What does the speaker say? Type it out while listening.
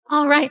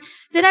All right.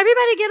 Did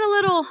everybody get a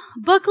little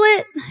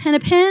booklet and a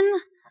pen?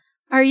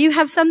 Or you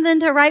have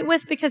something to write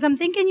with? Because I'm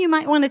thinking you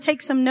might want to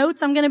take some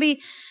notes. I'm going to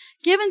be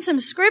giving some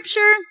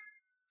scripture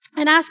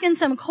and asking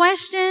some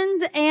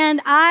questions.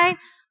 And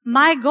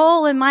my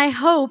goal and my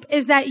hope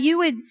is that you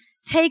would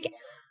take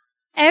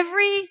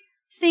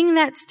everything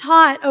that's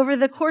taught over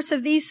the course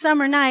of these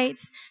summer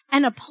nights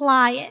and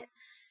apply it.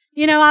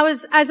 You know,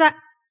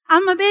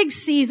 I'm a big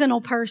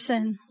seasonal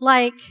person.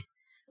 Like,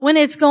 when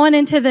it's going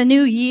into the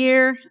new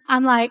year,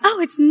 I'm like,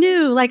 oh, it's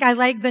new. Like, I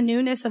like the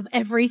newness of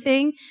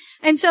everything.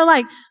 And so,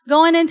 like,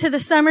 going into the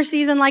summer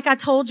season, like I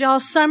told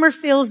y'all, summer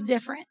feels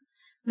different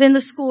than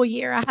the school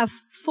year. I have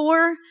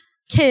 4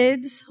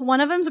 kids. One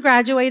of them's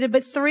graduated,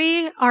 but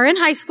 3 are in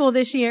high school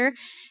this year.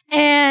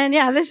 And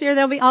yeah, this year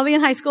I'll be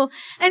in high school.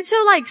 And so,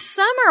 like,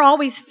 summer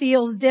always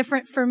feels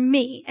different for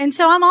me. And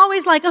so I'm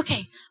always like,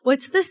 okay,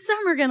 what's the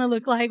summer going to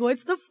look like?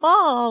 What's the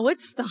fall?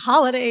 What's the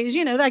holidays?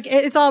 You know, like,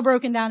 it's all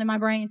broken down in my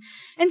brain.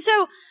 And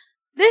so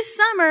this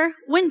summer,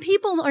 when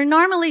people are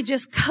normally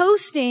just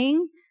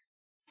coasting,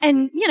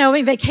 and, you know,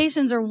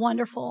 vacations are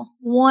wonderful.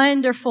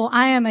 Wonderful.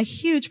 I am a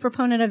huge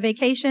proponent of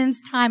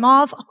vacations, time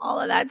off, all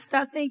of that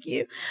stuff. Thank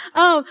you.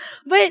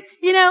 But,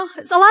 you know,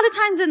 a lot of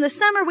times in the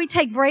summer, we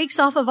take breaks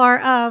off of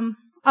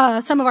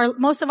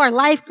most of our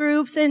life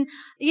groups. And,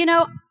 you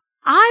know,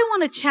 I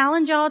want to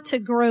challenge y'all to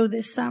grow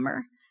this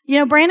summer. You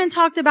know, Brandon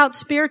talked about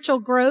spiritual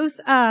growth.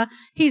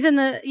 He's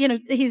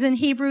in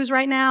Hebrews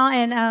right now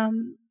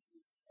and,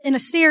 in a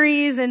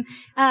series, and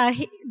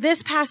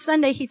this past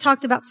Sunday he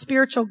talked about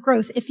spiritual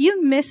growth. If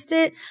you missed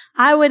it,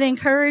 I would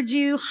encourage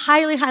you,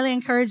 highly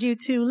encourage you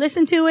to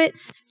listen to it,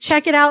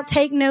 check it out,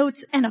 take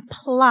notes, and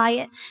apply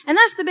it. And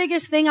that's the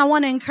biggest thing I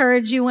want to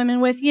encourage you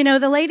women with. You know,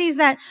 the ladies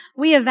that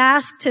we have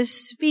asked to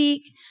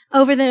speak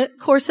over the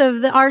course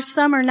of our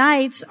summer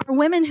nights are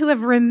women who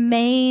have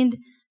remained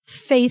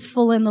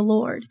faithful in the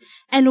Lord.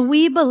 And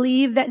we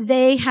believe that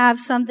they have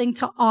something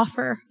to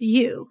offer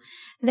you.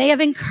 They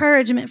have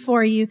encouragement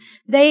for you.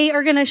 They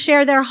are going to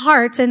share their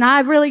hearts. And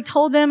I really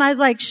told them, I was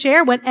like,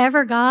 share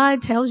whatever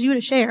God tells you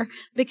to share,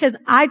 because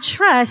I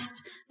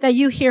trust that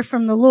you hear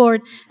from the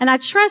Lord. And I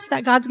trust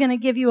that God's going to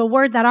give you a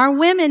word that our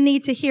women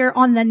need to hear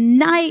on the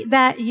night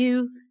that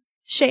you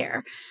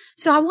share.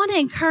 So I want to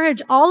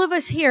encourage all of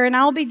us here, and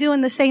I'll be doing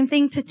the same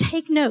thing, to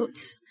take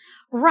notes.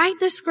 Write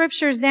the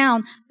scriptures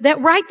down,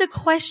 write the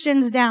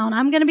questions down.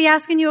 I'm going to be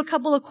asking you a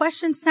couple of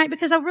questions tonight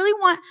because I really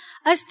want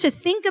us to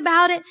think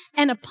about it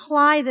and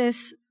apply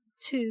this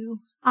to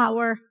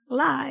our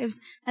lives.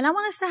 And I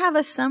want us to have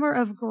a summer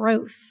of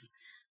growth.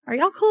 Are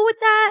y'all cool with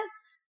that?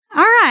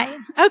 All right.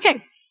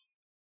 Okay.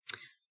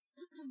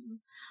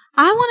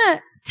 I want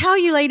to tell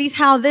you ladies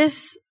how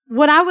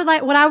what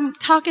I'm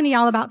talking to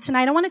y'all about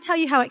tonight, I want to tell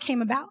you how it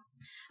came about.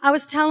 I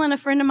was telling a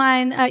friend of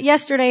mine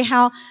yesterday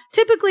how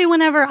typically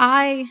whenever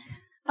I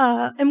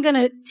am going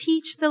to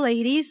teach the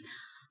ladies,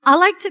 I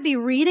like to be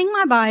reading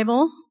my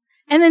Bible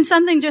and then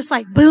something just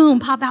like boom,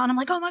 pop out. And I'm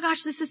like, oh my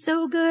gosh, this is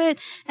so good.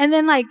 And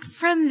then like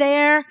from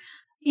there,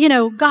 you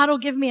know, God will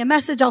give me a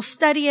message. I'll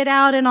study it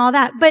out and all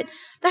that. But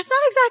that's not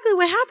exactly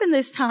what happened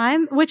this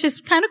time, which is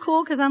kind of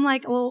cool because I'm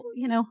like, well,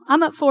 you know,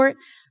 I'm up for it.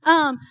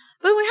 But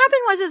what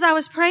happened was I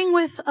was talking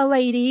with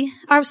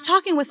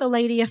a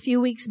lady a few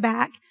weeks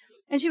back.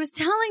 And she was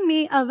telling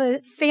me of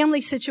a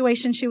family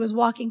situation she was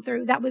walking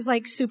through that was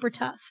like super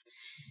tough.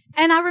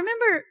 And I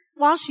remember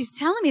while she's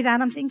telling me that,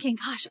 I'm thinking,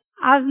 gosh,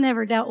 I've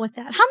never dealt with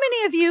that. How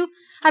many of you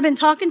have been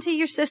talking to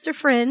your sister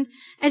friend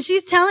and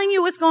she's telling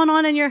you what's going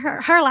on in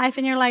her life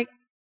and you're like,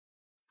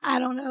 I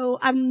don't know,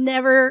 I've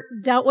never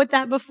dealt with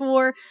that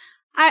before.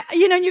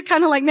 You're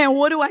kind of like, man,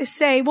 what do I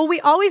say? Well, we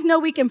always know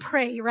we can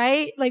pray,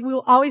 right? Like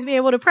we'll always be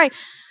able to pray.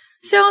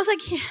 So I was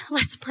like, yeah,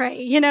 let's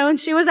pray, and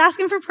she was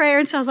asking for prayer.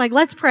 And so I was like,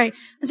 let's pray.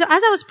 And so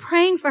as I was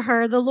praying for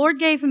her, the Lord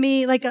gave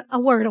me like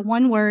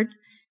one word,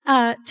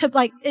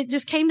 it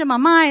just came to my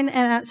mind.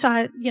 And so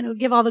I,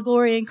 give all the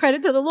glory and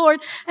credit to the Lord.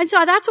 And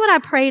so that's what I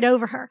prayed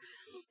over her.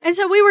 And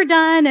so we were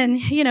done and,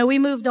 we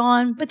moved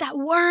on, but that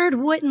word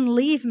wouldn't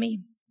leave me.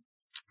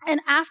 And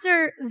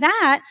after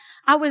that,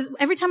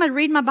 every time I'd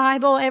read my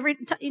Bible,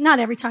 not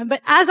every time,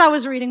 but as I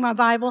was reading my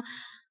Bible,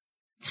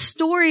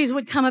 stories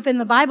would come up in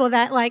the Bible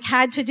that like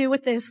had to do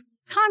with this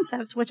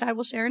concept, which I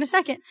will share in a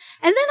second.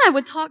 And then I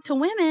would talk to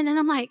women and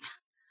I'm like,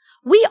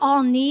 we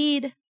all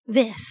need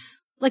this.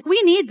 Like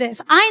we need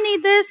this. I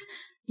need this.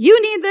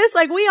 You need this.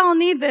 Like we all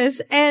need this.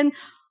 And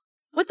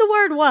what the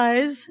word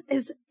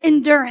is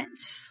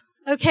endurance.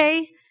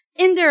 Okay.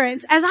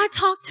 Endurance. As I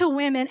talk to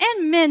women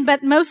and men,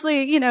 but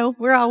mostly,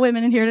 we're all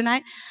women in here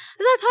tonight.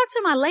 As I talk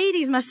to my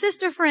ladies, my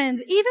sister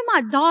friends, even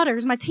my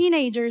daughters, my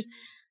teenagers,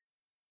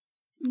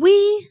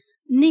 we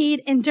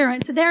need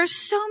endurance. There are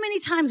so many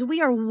times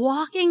we are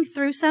walking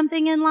through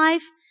something in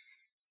life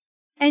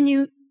and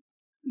you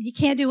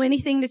can't do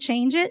anything to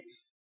change it.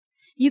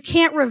 You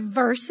can't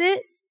reverse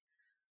it.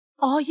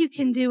 All you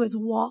can do is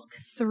walk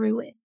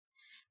through it.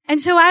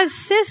 And so as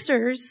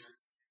sisters,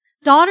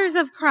 daughters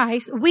of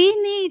Christ, we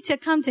need to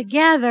come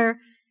together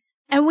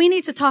and we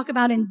need to talk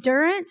about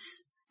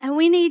endurance and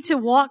we need to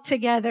walk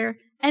together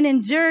and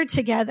endure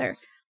together.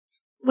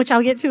 which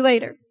I'll get to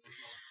later.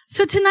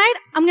 So tonight,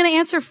 I'm going to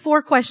answer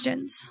 4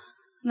 questions.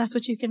 And that's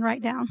what you can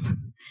write down.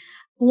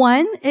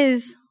 1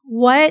 is,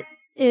 what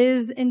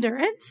is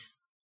endurance?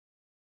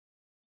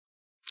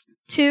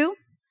 2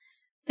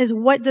 is,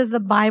 what does the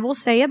Bible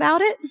say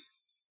about it?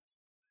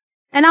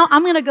 And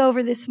I'm going to go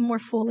over this more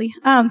fully.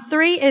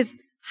 3 is,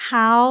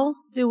 how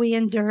do we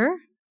endure?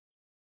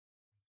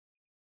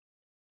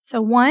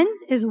 So 1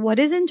 is, what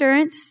is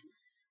endurance?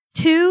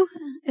 2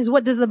 is,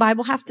 what does the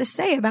Bible have to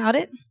say about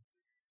it?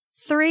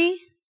 3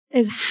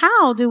 is,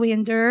 how do we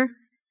endure?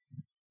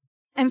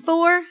 And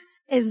 4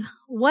 is,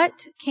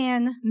 what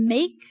can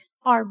make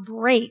or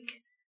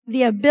break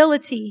the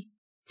ability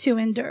to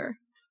endure?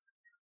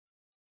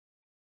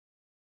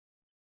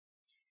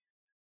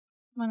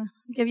 I want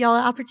to give y'all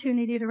an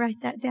opportunity to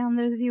write that down,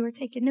 those of you who are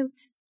taking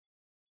notes.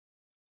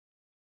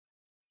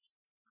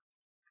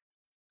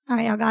 All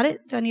right, y'all got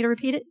it? Do I need to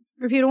repeat it?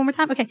 Repeat it one more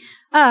time? Okay.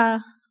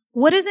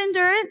 What is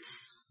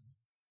endurance?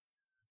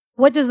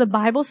 What does the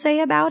Bible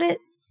say about it?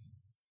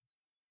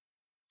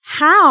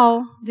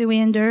 How do we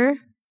endure?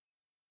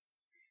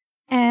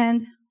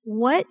 And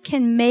what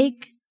can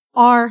make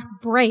or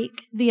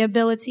break the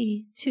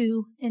ability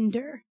to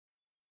endure?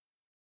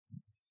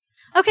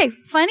 Okay,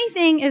 funny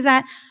thing is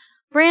that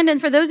Brandon,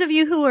 for those of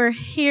you who are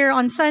here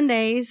on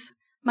Sundays,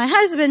 my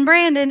husband,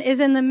 Brandon, is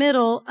in the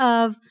middle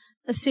of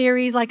a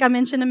series, like I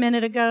mentioned a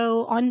minute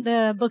ago, on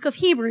the book of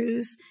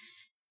Hebrews.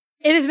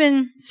 It has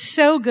been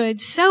so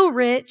good, so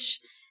rich.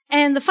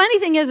 And the funny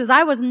thing is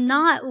I was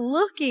not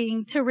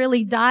looking to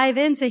really dive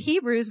into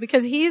Hebrews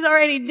because he's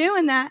already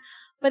doing that.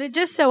 But it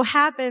just so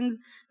happens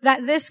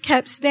that this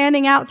kept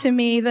standing out to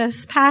me.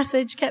 This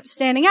passage kept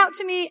standing out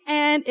to me,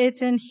 and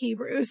it's in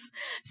Hebrews.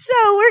 So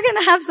we're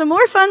going to have some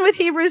more fun with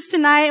Hebrews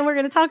tonight, and we're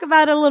going to talk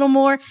about it a little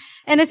more.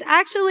 And it's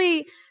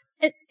actually,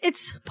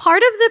 it's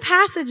part of the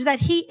passage that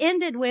he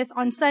ended with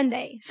on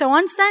Sunday. So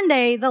on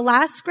Sunday, the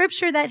last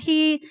scripture that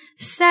he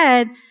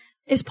said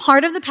is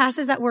part of the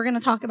passage that we're going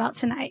to talk about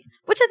tonight,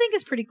 which I think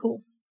is pretty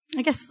cool.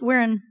 I guess we're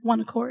in one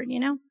accord,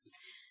 you know?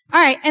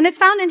 All right. And it's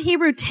found in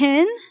Hebrew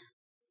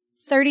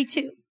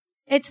 10:32.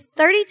 It's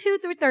 32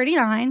 through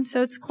 39,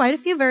 so it's quite a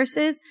few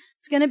verses.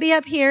 It's going to be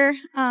up here,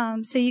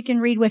 so you can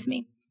read with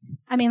me.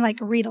 I mean, like,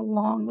 read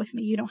along with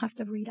me. You don't have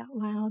to read out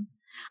loud.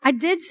 I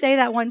did say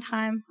that one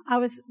time. I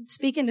was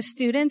speaking to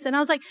students, and I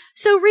was like,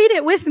 so read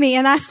it with me.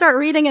 And I start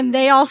reading, and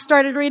they all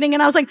started reading,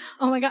 and I was like,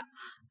 oh my God.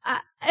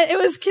 It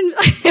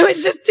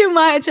was just too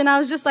much, and I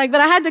was just like, but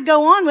I had to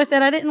go on with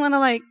it. I didn't want to,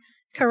 like,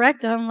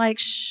 correct them, like,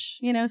 shh,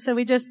 you know, so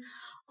we just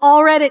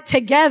all read it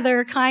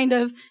together, kind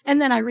of, and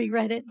then I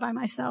reread it by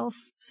myself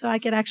so I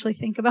could actually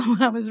think about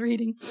what I was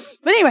reading.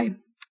 But anyway,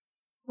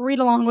 read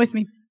along with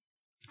me.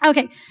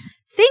 Okay,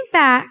 think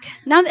back.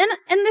 Now,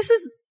 and this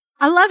is,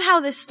 I love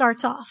how this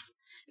starts off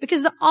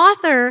because the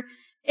author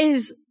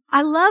is,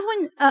 I love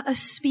when a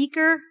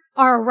speaker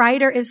or a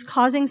writer is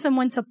causing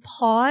someone to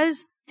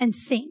pause and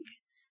think.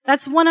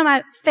 That's one of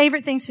my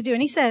favorite things to do.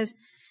 And he says,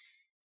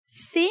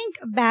 think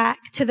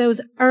back to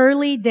those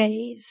early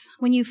days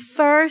when you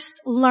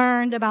first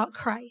learned about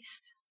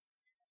Christ.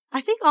 I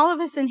think all of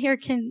us in here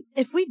can,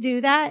 if we do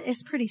that,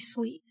 it's pretty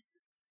sweet.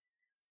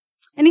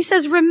 And he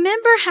says,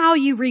 remember how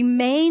you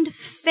remained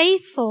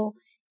faithful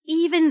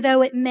even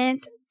though it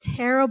meant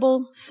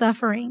terrible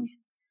suffering.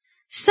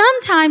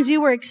 Sometimes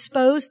you were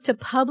exposed to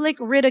public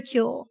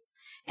ridicule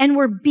and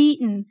were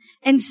beaten,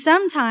 and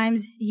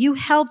sometimes you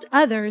helped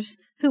others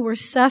who were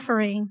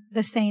suffering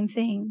the same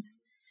things.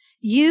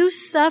 You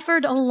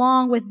suffered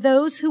along with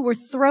those who were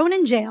thrown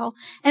in jail,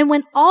 and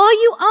when all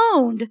you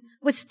owned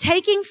was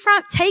taken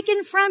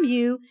from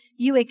you,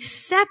 you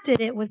accepted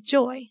it with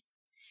joy.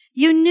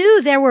 You knew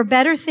there were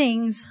better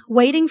things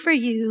waiting for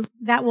you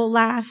that will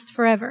last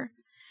forever.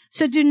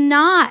 So do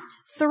not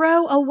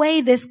throw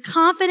away this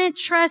confident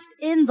trust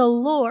in the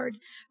Lord.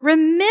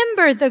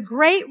 Remember the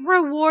great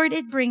reward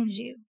it brings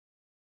you.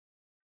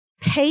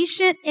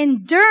 Patient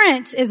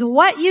endurance is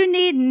what you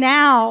need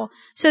now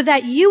so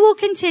that you will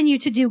continue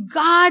to do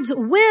God's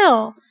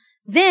will.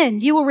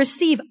 Then you will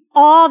receive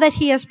all that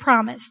he has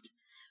promised.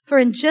 For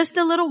in just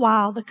a little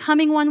while, the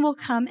coming one will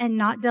come and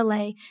not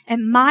delay,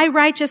 and my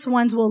righteous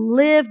ones will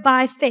live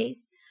by faith.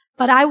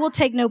 But I will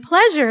take no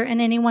pleasure in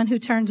anyone who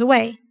turns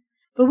away.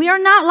 But we are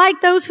not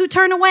like those who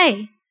turn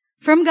away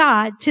from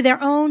God to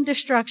their own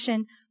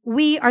destruction.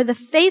 We are the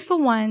faithful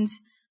ones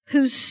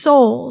whose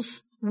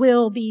souls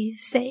will be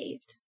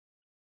saved.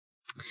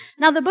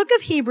 Now, the book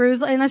of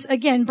Hebrews, and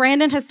again,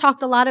 Brandon has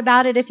talked a lot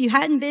about it. If you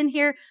hadn't been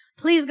here,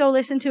 please go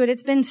listen to it.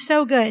 It's been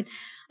so good.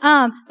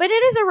 But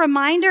it is a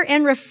reminder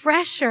and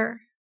refresher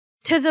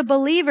to the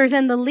believers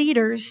and the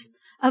leaders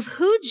of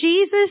who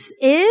Jesus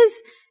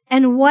is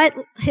and what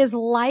his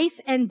life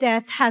and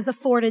death has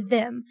afforded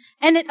them.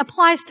 And it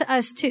applies to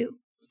us too.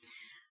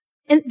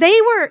 And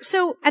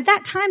so at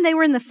that time, they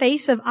were in the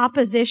face of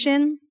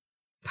opposition,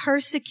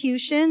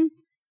 persecution.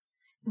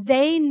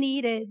 They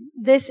needed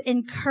this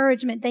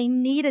encouragement. They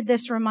needed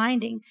this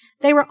reminding.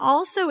 They were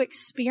also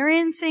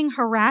experiencing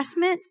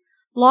harassment,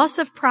 loss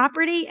of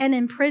property, and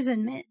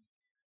imprisonment,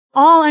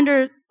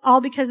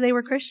 all because they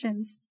were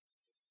Christians.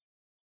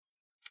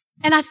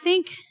 And I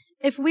think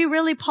if we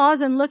really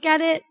pause and look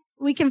at it,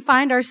 we can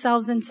find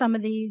ourselves in some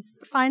of these,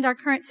 find our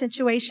current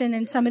situation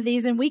in some of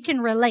these, and we can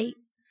relate.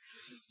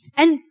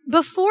 And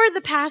before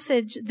the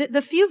passage,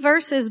 the few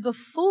verses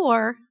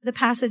before the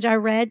passage I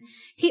read,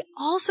 he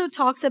also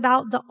talks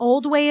about the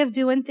old way of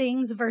doing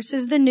things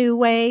versus the new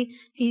way.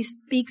 He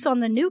speaks on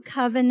the new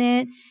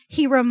covenant.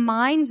 He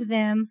reminds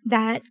them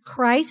that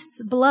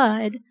Christ's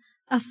blood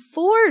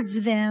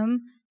affords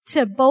them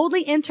to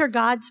boldly enter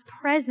God's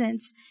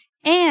presence,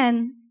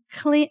 and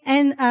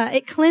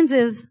it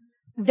cleanses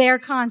their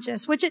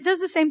conscience, which it does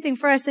the same thing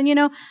for us. And,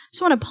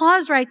 just want to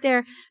pause right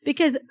there,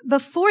 because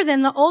before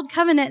then, the old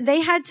covenant,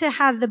 they had to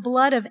have the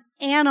blood of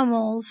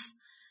animals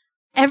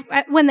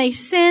when they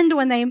sinned,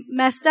 when they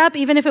messed up,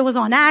 even if it was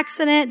on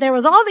accident. There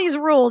was all these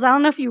rules. I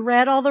don't know if you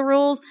read all the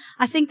rules.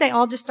 I think they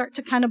all just start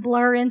to kind of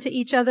blur into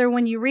each other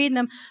when you read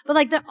them.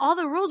 But all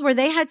the rules where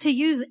they had to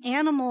use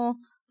animal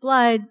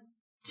blood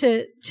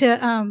to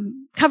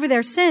cover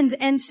their sins.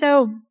 And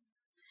so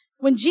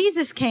when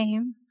Jesus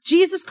came,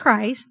 Jesus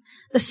Christ,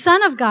 the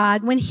Son of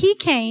God, when he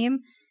came,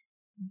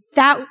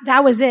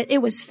 that was it.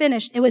 It was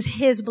finished. It was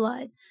his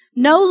blood.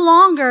 No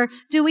longer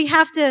do we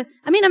have to,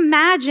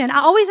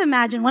 I always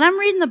imagine when I'm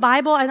reading the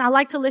Bible and I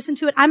like to listen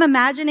to it, I'm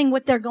imagining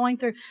what they're going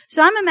through.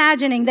 So I'm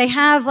imagining they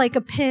have like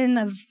a pen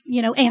of,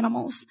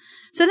 animals.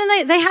 So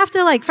then they have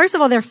to first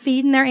of all, they're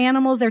feeding their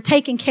animals. They're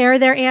taking care of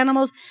their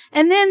animals.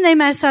 And then they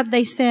mess up.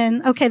 They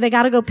sin. Okay. They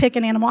got to go pick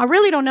an animal. I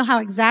really don't know how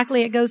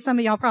exactly it goes. Some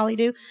of y'all probably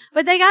do,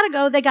 but they got to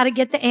go. They got to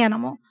get the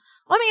animal.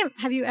 Well,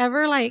 have you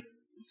ever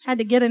had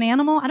to get an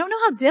animal? I don't know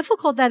how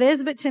difficult that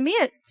is, but to me,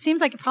 it seems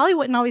like it probably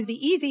wouldn't always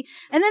be easy.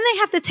 And then they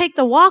have to take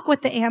the walk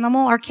with the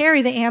animal or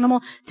carry the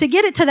animal to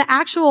get it to the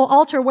actual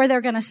altar where they're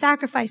going to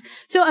sacrifice.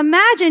 So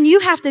imagine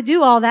you have to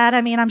do all that.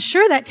 I'm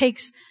sure that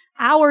takes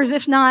hours,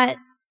 if not,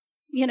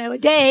 a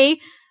day.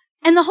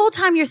 And the whole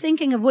time you're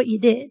thinking of what you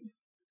did.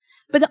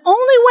 But the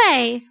only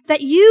way that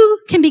you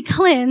can be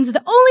cleansed,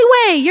 the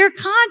only way your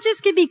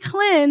conscience can be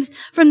cleansed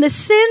from the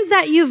sins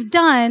that you've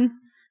done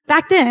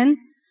back then,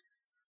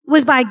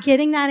 was by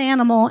getting that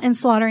animal and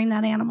slaughtering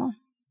that animal.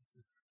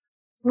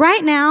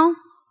 Right now,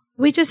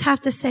 we just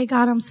have to say,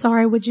 God, I'm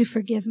sorry. Would you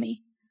forgive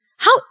me?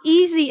 How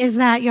easy is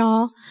that,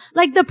 y'all?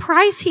 The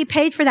price he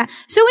paid for that.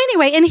 So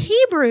anyway, in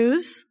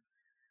Hebrews,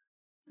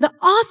 the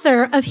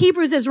author of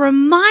Hebrews is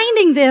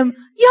reminding them,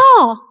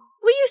 y'all,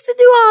 we used to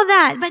do all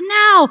that, but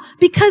now,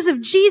 because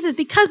of Jesus,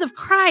 because of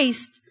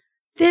Christ,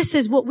 this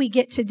is what we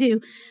get to do.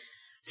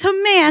 So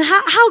man,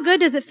 how good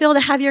does it feel to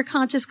have your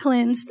conscience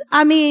cleansed?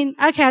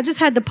 Okay, I just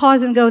had to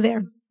pause and go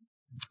there.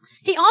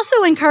 He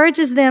also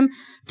encourages them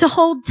to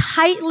hold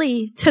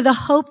tightly to the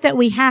hope that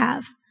we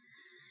have.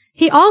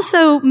 He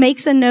also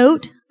makes a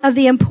note of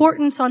the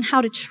importance on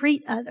how to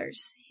treat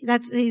others.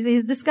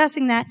 He's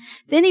discussing that.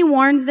 Then he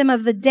warns them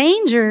of the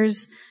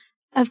dangers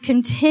of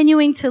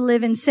continuing to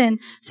live in sin.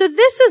 So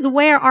this is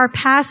where our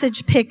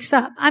passage picks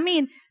up.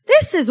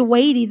 This is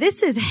weighty.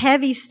 This is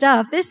heavy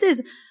stuff. This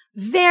is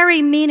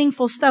very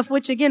meaningful stuff,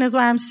 which again is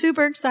why I'm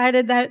super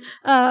excited that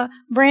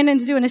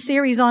Brandon's doing a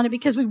series on it,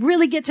 because we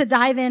really get to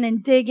dive in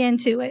and dig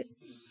into it.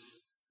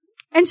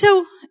 And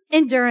so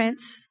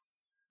endurance.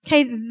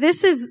 Okay,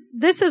 this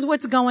is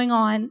what's going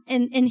on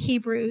in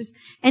Hebrews.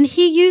 And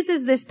he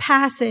uses this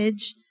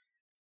passage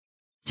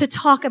to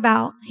talk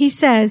about, he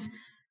says,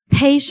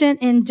 patient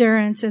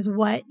endurance is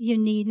what you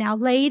need now.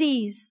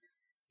 Ladies,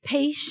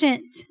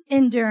 patient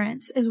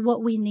endurance is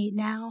what we need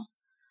now.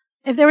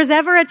 If there was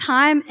ever a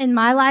time in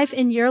my life,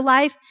 in your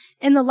life,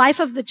 in the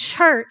life of the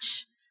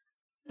church,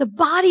 the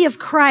body of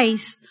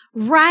Christ,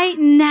 right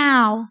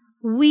now,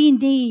 we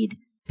need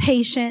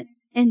patient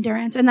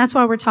endurance. And that's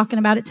why we're talking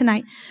about it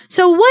tonight.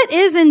 So what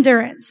is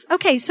endurance?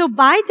 Okay, so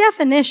by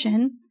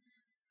definition,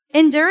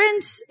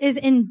 endurance is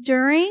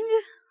enduring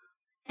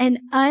an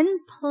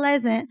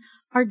unpleasant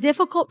or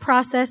difficult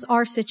process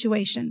or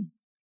situation.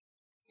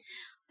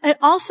 It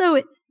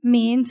also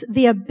means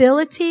the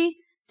ability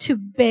to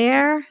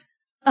bear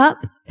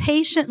up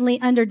patiently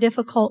under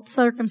difficult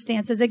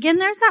circumstances. Again,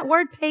 there's that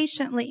word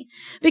patiently,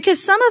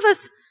 because some of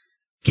us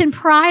can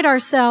pride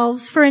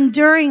ourselves for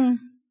enduring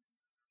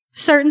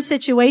certain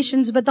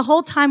situations, but the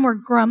whole time we're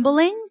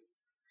grumbling,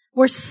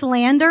 we're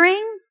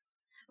slandering,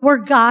 we're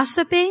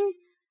gossiping,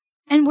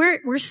 and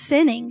we're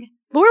sinning.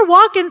 We're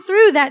walking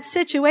through that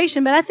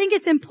situation, but I think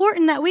it's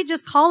important that we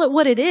just call it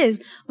what it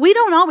is. We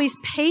don't always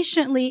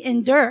patiently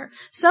endure.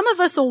 Some of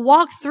us will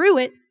walk through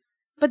it,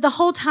 but the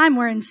whole time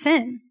we're in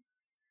sin.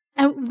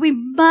 And we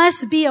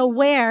must be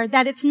aware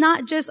that it's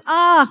not just,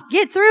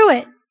 get through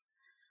it.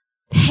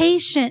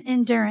 Patient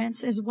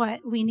endurance is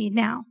what we need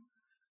now.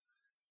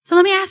 So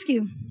let me ask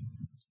you,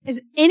 is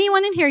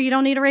anyone in here, you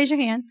don't need to raise your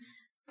hand,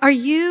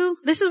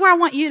 this is where I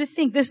want you to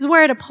think, this is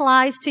where it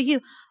applies to you.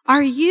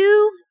 Are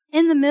you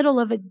in the middle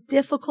of a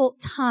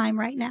difficult time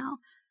right now?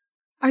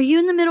 Are you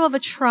in the middle of a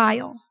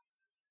trial?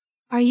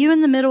 Are you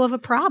in the middle of a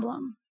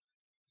problem?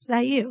 Is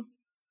that you?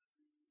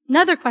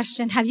 Another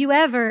question, have you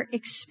ever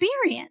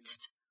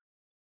experienced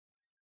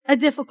a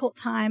difficult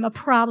time, a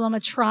problem, a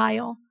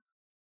trial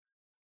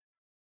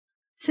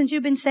since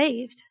you've been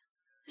saved?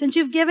 Since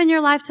you've given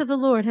your life to the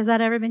Lord, has that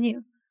ever been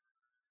you?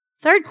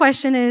 Third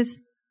question is,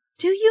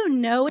 do you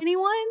know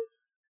anyone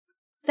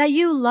that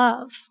you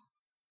love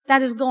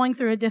that is going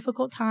through a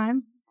difficult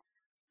time,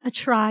 a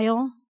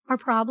trial, or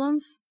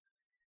problems?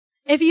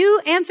 If you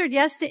answered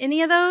yes to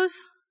any of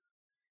those,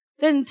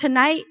 then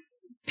tonight,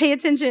 pay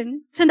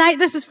attention. Tonight,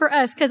 this is for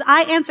us, because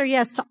I answer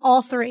yes to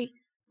all three.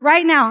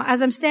 Right now,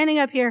 as I'm standing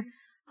up here,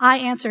 I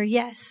answer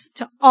yes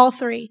to all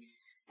three.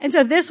 And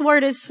so this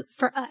word is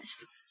for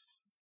us.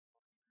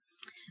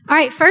 All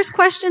right, first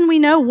question, we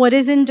know, what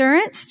is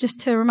endurance?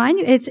 Just to remind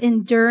you, it's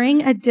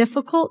enduring a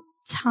difficult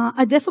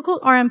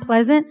or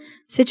unpleasant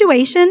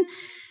situation,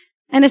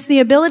 and it's the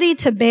ability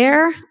to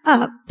bear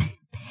up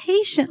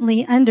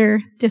patiently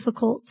under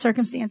difficult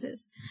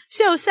circumstances.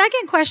 So,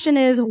 second question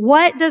is,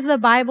 what does the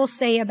Bible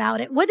say about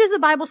it? What does the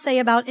Bible say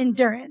about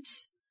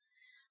endurance?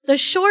 The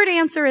short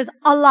answer is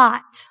a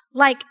lot,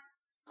 like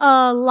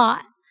a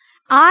lot.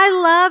 I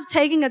love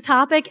taking a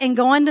topic and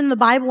going in the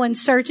Bible and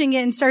searching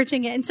it.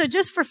 And so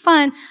just for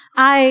fun,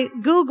 I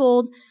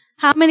Googled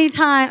how many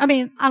times,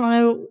 I don't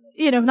know,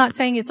 not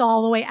saying it's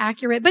all the way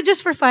accurate, but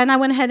just for fun, I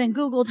went ahead and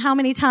Googled how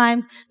many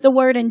times the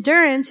word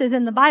endurance is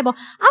in the Bible.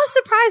 I was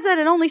surprised that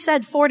it only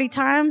said 40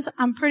 times.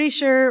 I'm pretty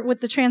sure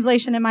with the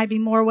translation, it might be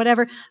more,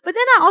 whatever. But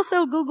then I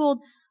also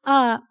Googled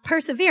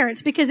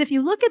perseverance, because if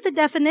you look at the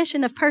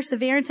definition of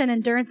perseverance and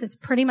endurance, it's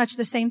pretty much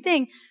the same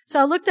thing. So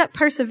I looked up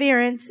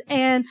perseverance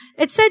and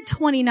it said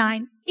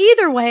 29.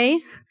 Either way,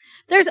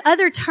 there's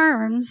other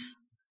terms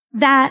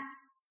that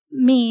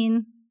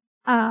mean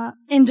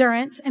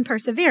endurance and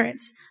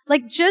perseverance.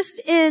 Like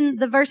just in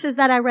the verses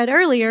that I read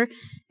earlier,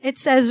 it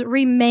says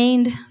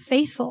remained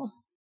faithful,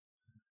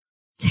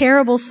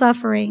 terrible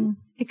suffering,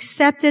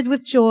 accepted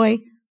with joy,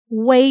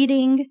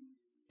 waiting,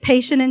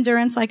 patient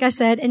endurance, like I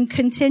said, and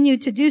continue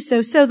to do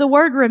so. So the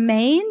word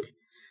remained,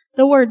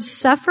 the word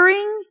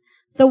suffering,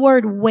 the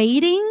word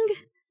waiting,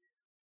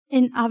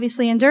 and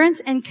obviously endurance,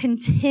 and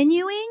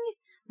continuing,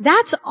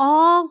 that's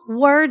all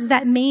words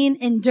that mean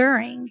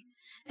enduring.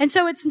 And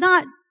so it's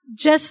not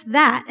just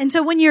that. And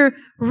so when you're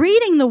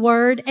reading the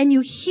word and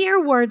you hear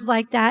words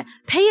like that,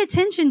 pay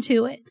attention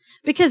to it,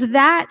 because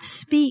that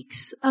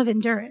speaks of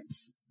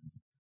endurance.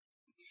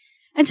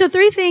 And so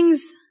three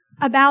things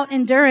about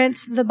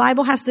endurance the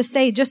Bible has to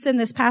say just in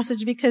this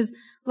passage, because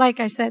like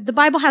I said, the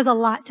Bible has a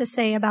lot to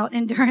say about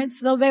endurance.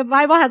 The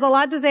Bible has a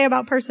lot to say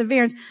about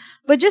perseverance.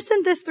 But just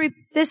in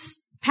this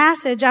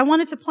passage, I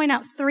wanted to point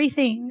out three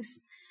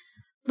things.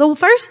 The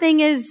first thing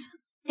is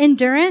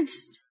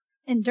endurance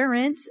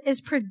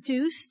is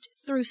produced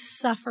through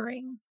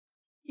suffering.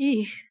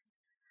 Eek.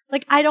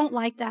 Like, I don't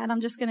like that. I'm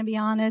just going to be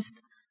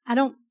honest. I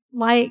don't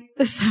like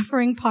the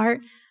suffering part,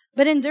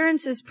 but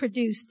endurance is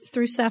produced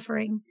through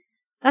suffering.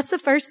 That's the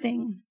first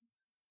thing.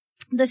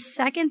 The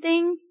second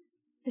thing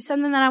is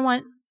something that I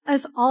want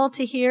us all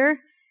to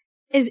hear,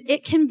 is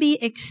it can be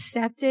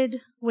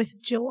accepted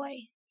with joy.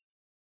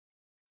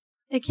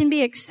 It can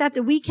be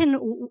accepted. We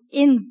can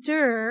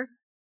endure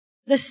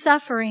the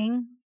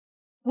suffering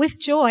with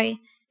joy.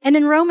 And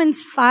in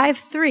Romans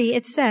 5:3,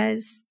 it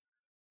says,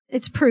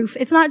 it's proof.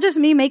 It's not just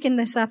me making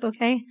this up,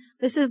 okay?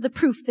 This is the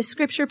proof, the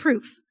scripture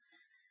proof.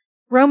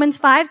 Romans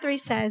 5:3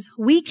 says,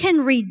 we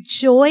can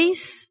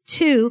rejoice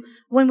too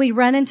when we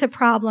run into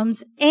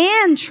problems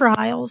and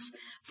trials,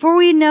 for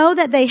we know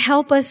that they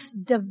help us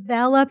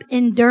develop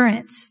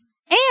endurance.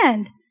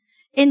 And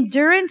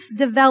endurance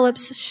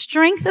develops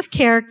strength of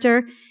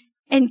character,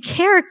 and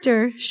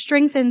character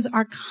strengthens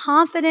our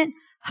confident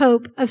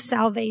hope of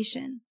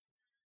salvation.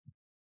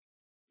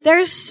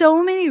 There's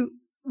so many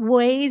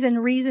ways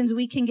and reasons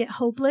we can get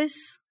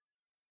hopeless.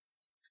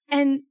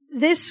 And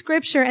this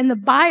scripture and the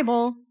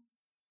Bible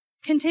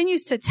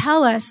continues to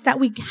tell us that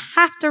we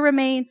have to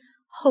remain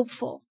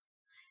hopeful.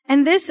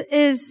 And this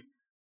is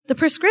the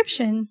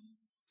prescription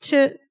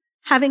to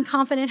having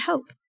confident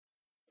hope,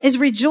 is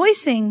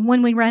rejoicing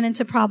when we run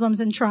into problems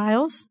and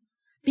trials,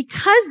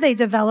 because they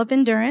develop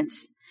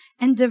endurance,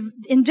 and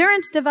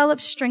endurance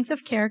develops strength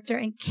of character,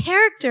 and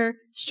character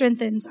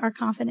strengthens our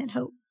confident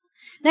hope.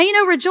 Now,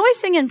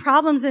 rejoicing in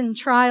problems and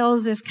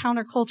trials is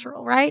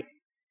countercultural, right?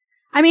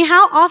 I mean,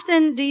 how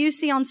often do you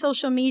see on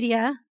social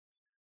media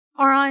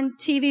or on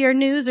TV or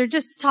news or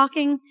just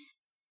talking,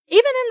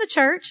 even in the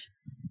church,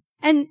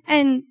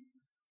 and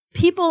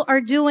people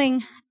are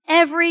doing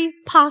every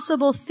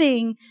possible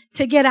thing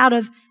to get out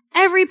of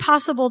every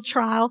possible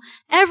trial,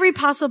 every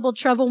possible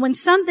trouble. When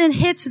something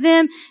hits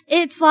them,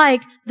 it's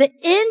like the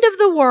end of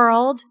the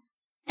world,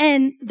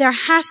 and there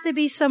has to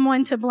be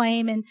someone to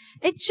blame, and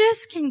it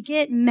just can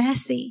get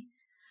messy.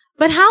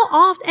 But how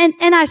often,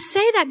 and I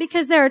say that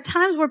because there are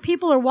times where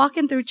people are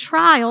walking through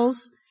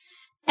trials,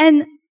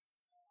 and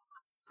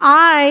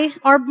I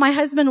or my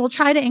husband will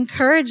try to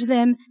encourage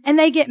them, and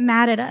they get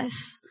mad at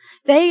us.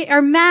 They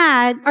are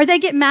mad, or they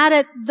get mad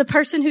at the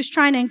person who's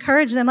trying to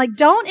encourage them. Like,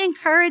 don't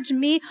encourage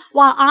me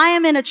while I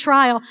am in a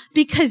trial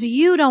because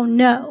you don't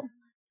know.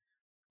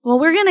 Well,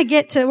 we're going to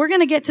get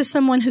to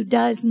someone who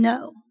does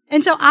know.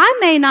 And so I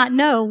may not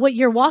know what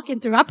you're walking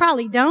through. I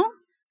probably don't.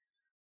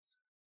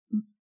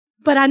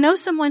 But I know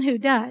someone who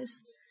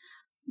does.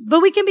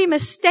 But we can be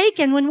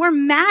mistaken when we're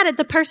mad at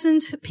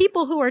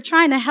people who are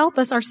trying to help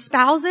us, our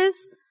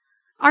spouses,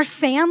 our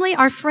family,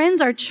 our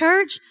friends, our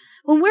church.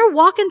 When we're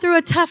walking through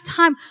a tough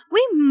time,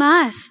 we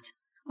must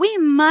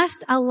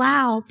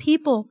allow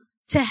people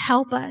to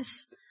help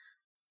us.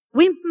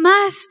 We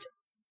must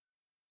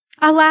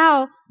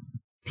allow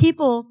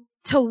people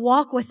to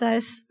walk with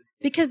us,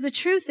 because the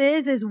truth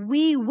is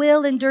we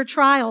will endure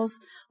trials.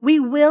 We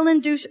will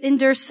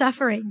endure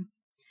suffering.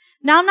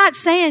 Now, I'm not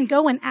saying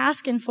go and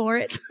asking for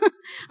it.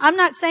 I'm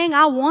not saying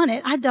I want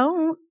it. I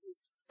don't.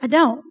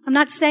 I'm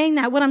not saying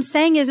that. What I'm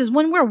saying is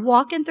when we're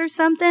walking through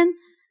something,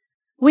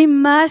 we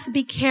must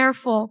be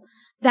careful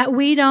that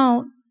we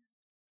don't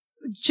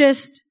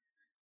just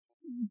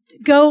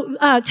go,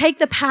 take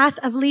the path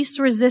of least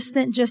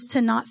resistance just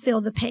to not feel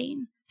the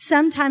pain.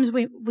 Sometimes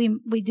we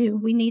do.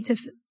 We need to,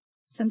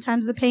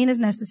 sometimes the pain is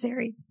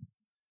necessary.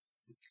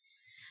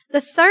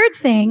 The third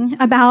thing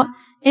about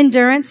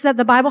endurance that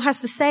the Bible has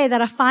to say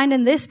that I find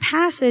in this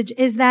passage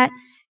is that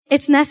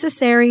it's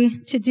necessary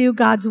to do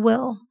God's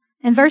will.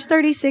 In verse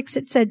 36,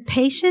 it said,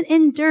 patient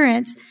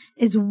endurance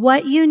is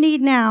what you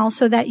need now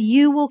so that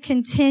you will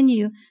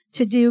continue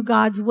to do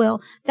God's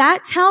will.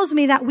 That tells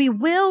me that we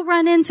will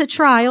run into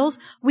trials.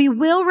 We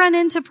will run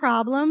into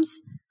problems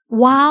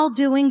while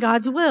doing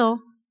God's will.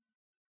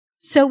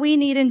 So we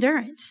need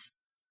endurance.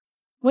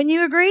 Wouldn't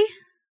you agree?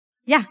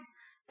 Yeah.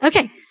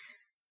 Okay.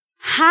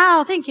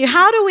 How? Thank you.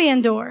 How do we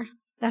endure?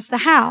 That's the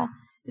how.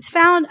 It's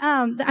found,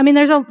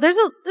 there's a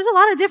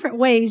lot of different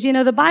ways. You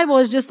know, the Bible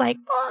is just like,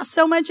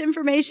 so much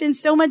information,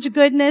 so much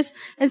goodness.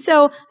 And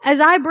so as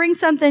I bring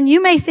something,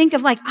 you may think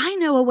of like, I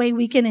know a way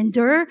we can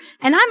endure,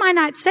 and I might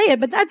not say it,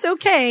 but that's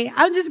okay.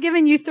 I'm just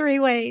giving you 3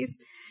 ways.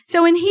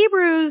 So in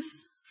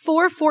Hebrews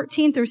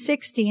 4:14 through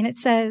 16, it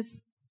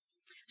says,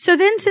 so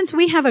then since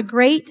we have a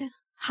great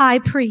high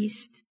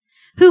priest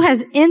who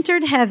has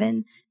entered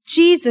heaven,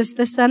 Jesus,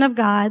 the Son of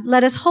God,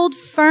 let us hold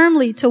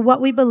firmly to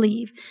what we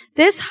believe.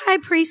 This high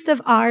priest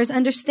of ours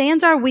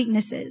understands our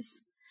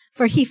weaknesses,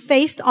 for he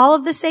faced all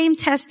of the same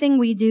testing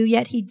we do,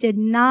 yet he did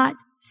not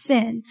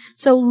sin.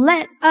 So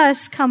let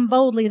us come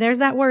boldly, there's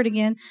that word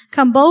again,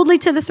 come boldly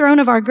to the throne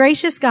of our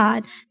gracious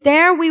God.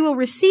 There we will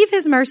receive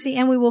his mercy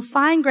and we will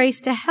find grace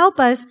to help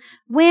us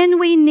when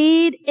we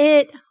need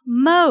it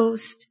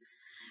most.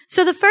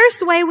 So the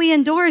first way we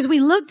endure is we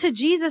look to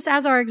Jesus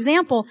as our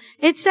example.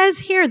 It says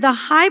here, the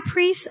high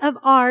priest of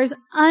ours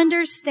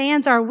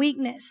understands our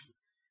weakness.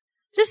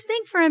 Just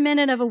think for a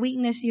minute of a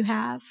weakness you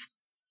have.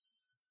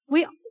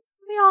 We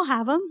all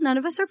have them. None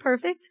of us are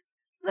perfect.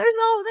 There's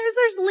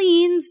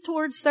leans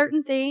towards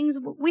certain things.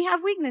 We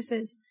have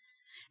weaknesses.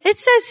 It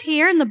says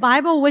here in the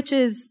Bible, which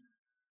is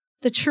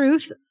the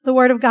truth, the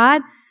word of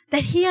God,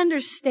 that he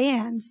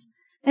understands.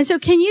 And so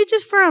can you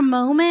just for a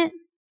moment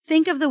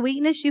think of the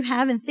weakness you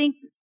have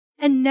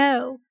and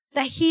know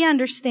that he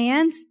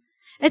understands?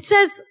 It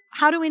says,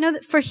 how do we know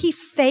that? For he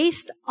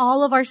faced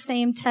all of our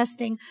same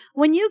testing.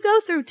 When you go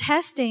through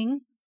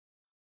testing,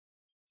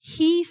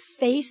 he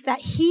faced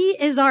that. He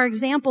is our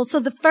example. So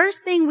the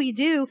first thing we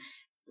do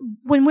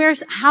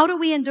how do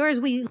we endure is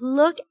we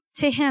look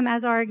to him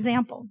as our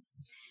example.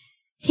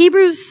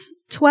 Hebrews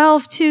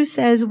 12:2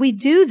 says we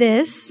do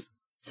this.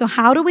 So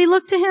how do we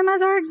look to him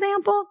as our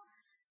example?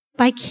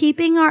 By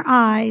keeping our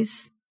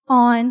eyes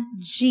on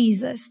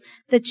Jesus,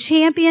 the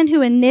champion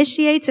who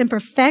initiates and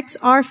perfects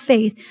our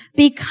faith.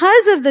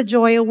 Because of the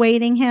joy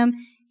awaiting him,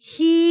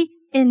 he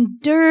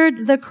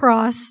endured the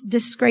cross,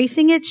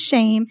 disgracing its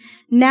shame.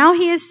 Now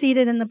he is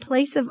seated in the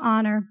place of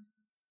honor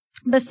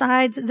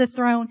besides the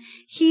throne.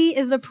 He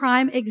is the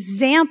prime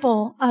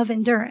example of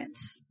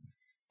endurance.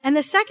 And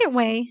the second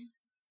way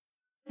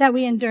that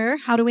we endure,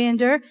 how do we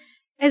endure,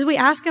 is we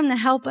ask him to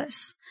help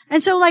us.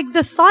 And so like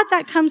the thought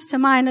that comes to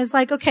mind is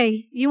like,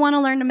 okay, you want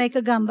to learn to make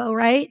a gumbo,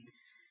 right?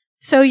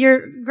 So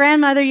your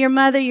grandmother, your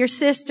mother, your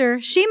sister,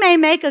 she may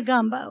make a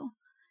gumbo.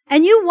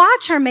 And you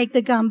watch her make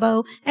the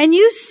gumbo and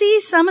you see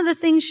some of the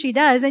things she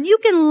does and you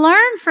can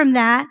learn from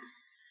that.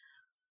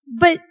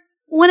 But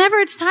whenever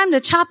it's time to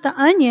chop the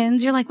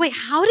onions, you're like, wait,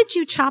 how did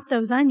you chop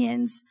those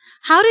onions?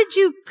 How did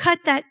you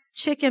cut that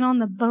chicken on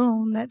the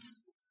bone?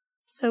 That's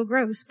so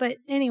gross. But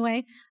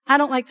anyway, I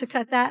don't like to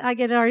cut that. I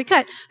get it already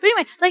cut. But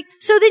anyway,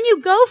 so then you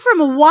go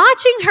from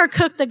watching her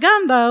cook the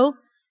gumbo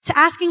to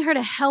asking her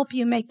to help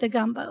you make the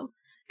gumbo.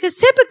 Because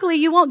typically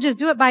you won't just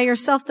do it by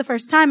yourself the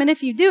first time. And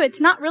if you do,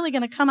 it's not really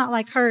going to come out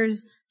like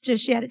hers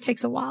just yet. It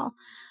takes a while.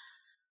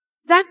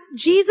 That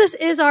Jesus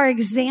is our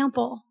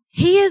example.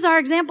 He is our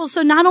example.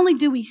 So not only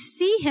do we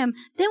see him,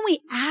 then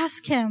we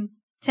ask him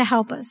to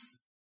help us.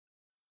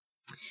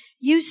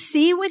 You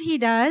see what he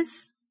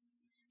does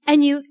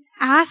and you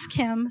ask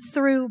him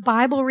through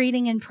Bible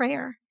reading and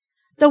prayer.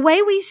 The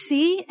way we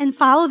see and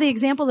follow the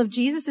example of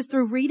Jesus is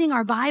through reading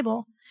our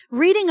Bible,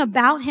 reading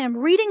about him,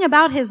 reading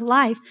about his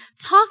life,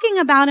 talking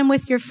about him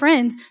with your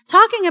friends,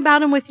 talking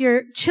about him with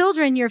your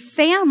children, your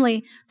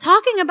family,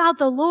 talking about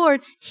the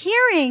Lord,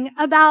 hearing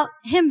about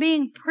him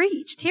being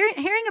preached,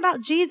 hearing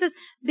about Jesus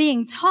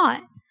being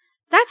taught.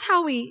 That's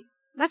how we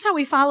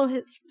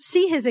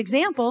see his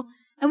example,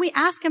 and we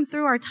ask him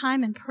through our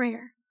time in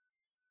prayer.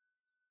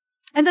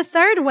 And the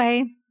third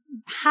way,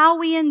 how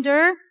we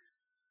endure,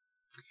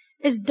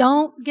 is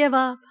don't give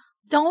up.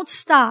 Don't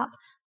stop.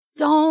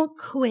 Don't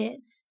quit.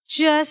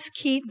 Just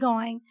keep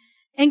going.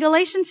 In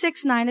Galatians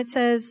 6:9, it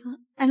says,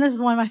 and this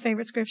is one of my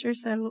favorite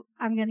scriptures, so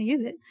I'm going to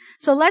use it.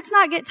 So let's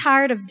not get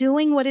tired of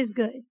doing what is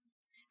good.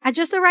 At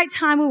just the right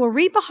time, we will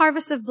reap a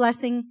harvest of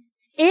blessing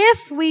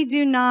if we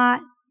do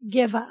not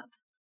give up.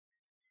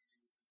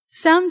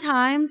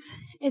 Sometimes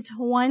it's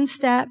one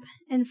step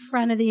in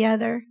front of the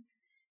other.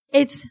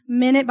 It's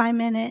minute by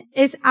minute.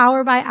 It's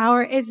hour by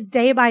hour. It's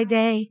day by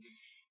day.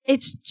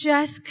 It's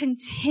just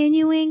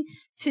continuing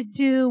to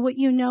do what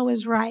you know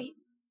is right.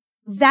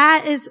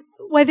 That is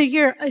whether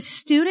you're a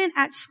student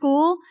at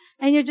school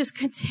and you're just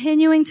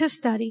continuing to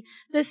study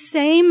the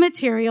same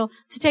material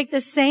to take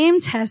the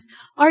same test,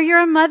 or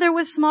you're a mother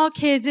with small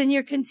kids and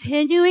you're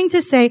continuing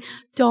to say,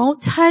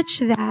 don't touch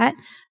that.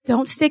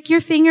 Don't stick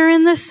your finger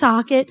in the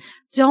socket.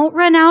 Don't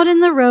run out in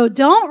the road.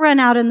 Don't run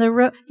out in the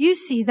road. You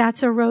see,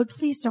 that's a road.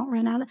 Please don't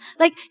run out.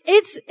 Like,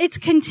 it's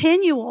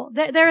continual.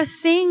 There are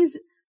things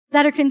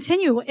that are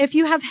continual. If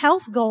you have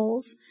health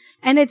goals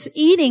and it's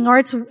eating or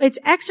it's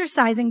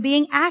exercising,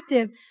 being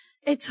active,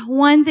 it's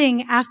one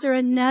thing after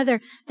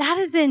another. That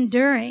is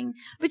enduring.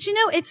 But you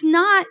know, it's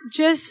not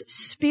just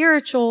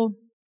spiritual.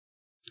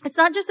 It's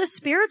not just a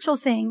spiritual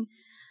thing.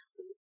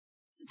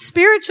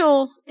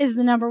 Spiritual is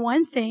the number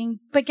one thing,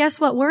 but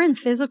guess what? We're in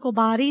physical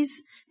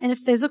bodies in a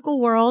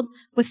physical world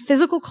with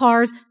physical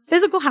cars,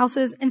 physical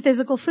houses, and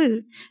physical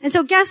food. And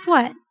so guess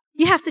what?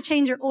 You have to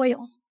change your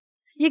oil.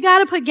 You got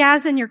to put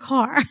gas in your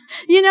car.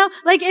 You know,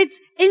 like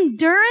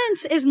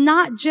endurance is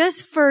not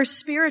just for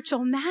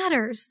spiritual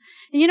matters.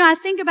 And, you know, I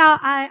think about,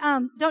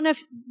 I don't know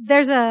if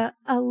there's a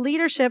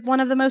leadership, one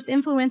of the most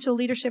influential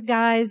leadership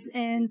guys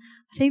in,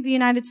 I think, the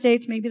United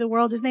States, maybe the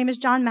world. His name is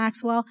John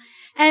Maxwell.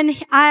 And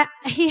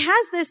he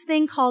has this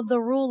thing called the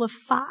Rule of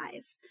 5.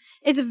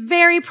 It's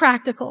very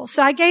practical.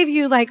 So I gave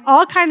you like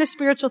all kind of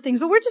spiritual things,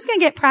 but we're just going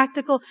to get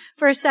practical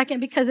for a second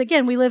because,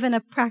 again, we live in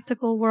a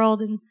practical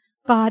world and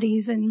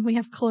bodies and we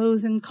have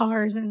clothes and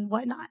cars and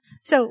whatnot.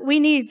 So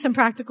we need some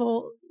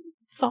practical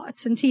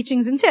thoughts and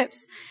teachings and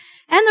tips.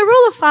 And the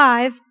Rule of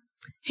 5,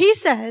 he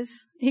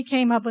says, he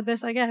came up with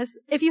this, I guess,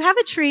 if you have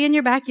a tree in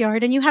your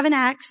backyard and you have an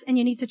axe and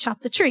you need to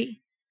chop the tree,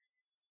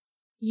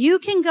 you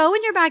can go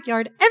in your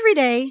backyard every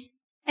day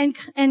and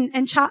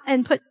chop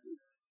and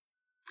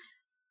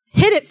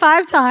hit it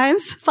 5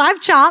 times, 5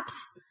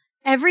 chops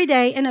every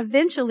day, and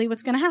eventually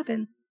what's going to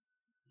happen?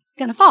 It's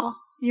going to fall.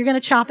 You're going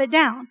to chop it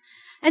down.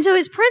 And so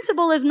his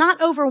principle is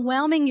not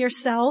overwhelming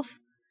yourself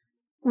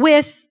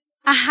with,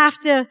 I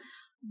have to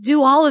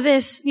do all of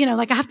this, you know,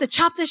 like I have to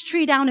chop this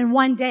tree down in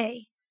one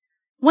day.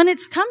 When it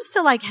comes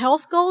to like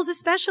health goals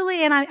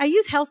especially, and I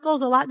use health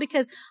goals a lot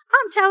because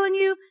I'm telling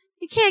you,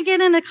 you can't get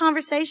in a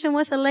conversation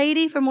with a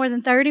lady for more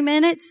than 30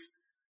 minutes,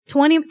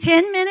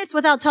 10 minutes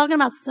without talking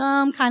about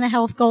some kind of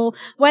health goal,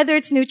 whether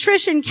it's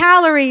nutrition,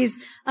 calories,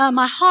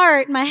 my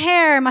heart, my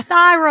hair, my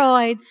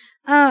thyroid,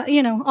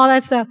 you know, all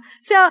that stuff.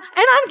 So, and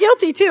I'm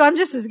guilty too. I'm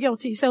just as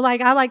guilty. So like,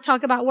 I like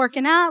talk about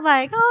working out,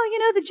 like, oh, you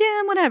know, the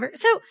gym, whatever.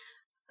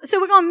 So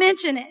we're going to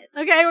mention it.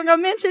 Okay. We're going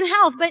to mention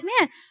health, but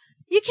man,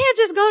 you can't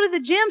just go to the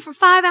gym for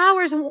 5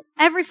 hours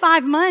every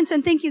 5 months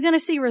and think you're going to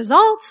see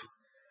results.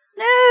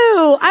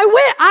 No,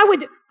 I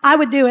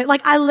would do it.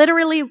 Like I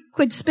literally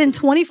could spend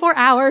 24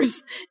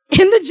 hours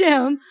in the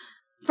gym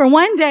for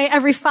one day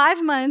every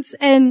 5 months.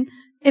 And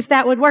if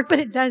that would work, but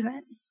it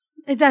doesn't.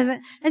 It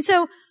doesn't. And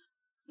so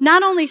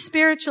not only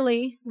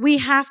spiritually, we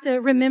have to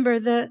remember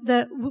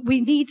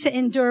we need to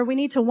endure. We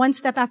need to one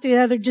step after the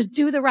other, just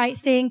do the right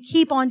thing.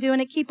 Keep on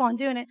doing it. Keep on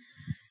doing it.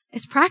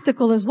 It's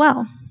practical as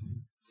well.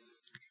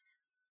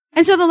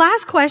 And so the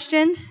last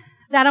question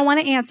that I want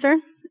to answer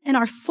in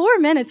our 4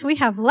 minutes we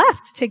have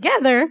left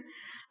together,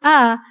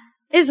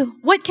 is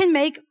what can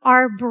make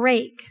or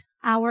break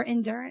our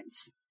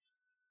endurance?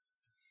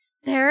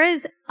 There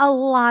is a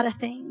lot of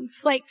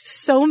things, like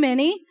so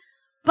many,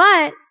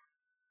 but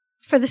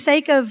for the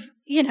sake of,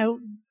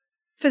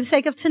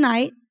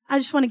 tonight, I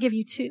just want to give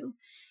you 2.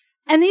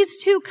 And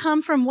these 2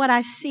 come from what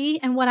I see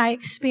and what I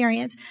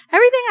experience.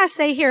 Everything I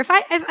say here,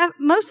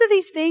 most of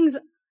these things,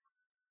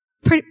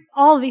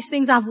 all of these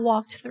things I've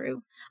walked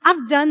through.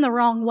 I've done the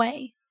wrong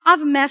way.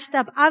 I've messed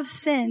up. I've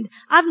sinned.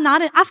 I've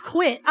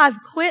quit. I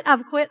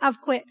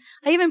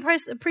even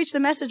preached a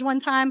message one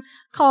time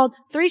called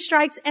 3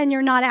 strikes and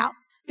you're not out,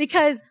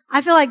 because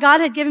I feel like God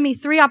had given me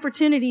 3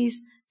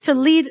 opportunities to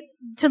lead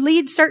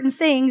certain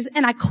things,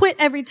 and I quit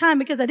every time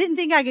because I didn't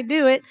think I could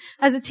do it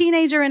as a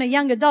teenager and a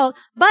young adult.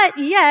 But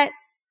yet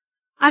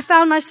I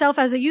found myself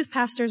as a youth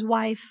pastor's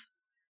wife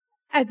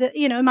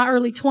in my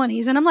early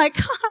 20s, and I'm like,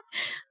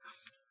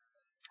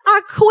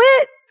 I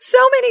quit so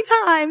many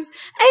times,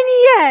 and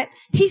yet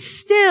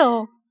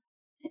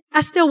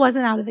I still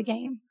wasn't out of the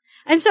game.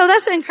 And so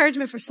that's an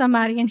encouragement for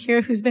somebody in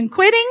here who's been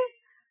quitting.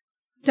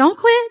 Don't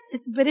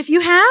quit. But if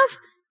you have,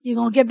 you're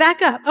going to get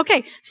back up.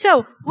 Okay.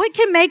 So what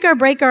can make or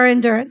break our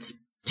endurance?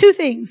 2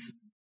 things.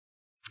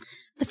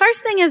 The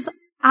first thing is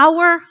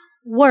our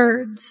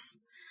words.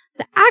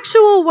 The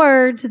actual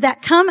words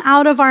that come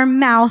out of our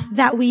mouth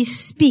that we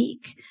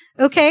speak.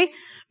 Okay?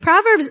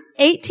 Proverbs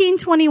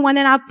 18:21,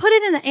 and I'll put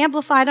it in the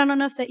Amplified. I don't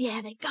know if they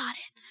got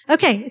it.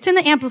 Okay, it's in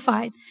the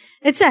Amplified.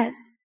 It says,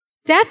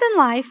 death and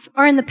life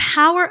are in the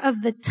power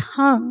of the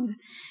tongue,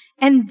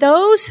 and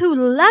those who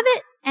love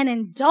it and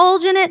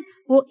indulge in it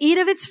will eat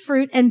of its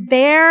fruit and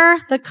bear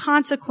the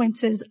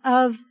consequences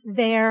of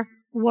their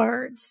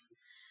words.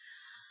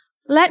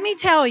 Let me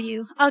tell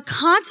you, a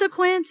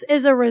consequence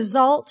is a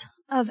result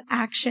of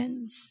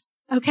actions.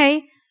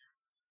 Okay?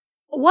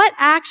 What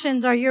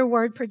actions are your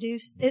words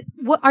producing?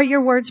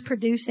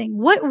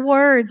 What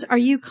words are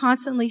you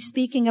constantly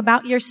speaking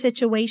about your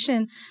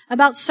situation,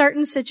 about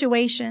certain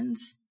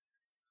situations?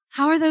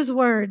 How are those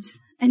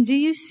words? And do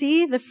you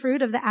see the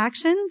fruit of the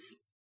actions?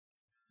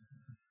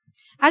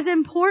 As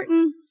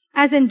important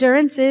as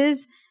endurance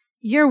is,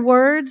 your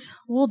words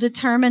will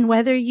determine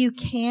whether you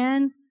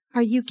can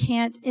or you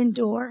can't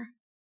endure.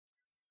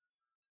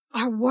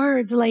 Our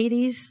words,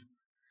 ladies,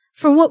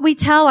 from what we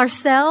tell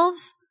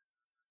ourselves,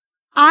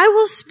 I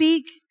will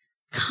speak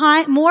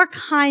more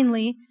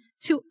kindly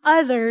to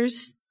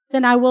others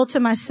than I will to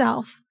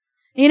myself.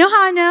 And you know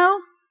how I know?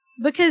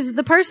 Because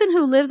the person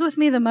who lives with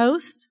me the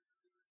most,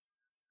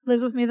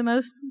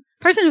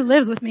 person who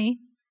lives with me,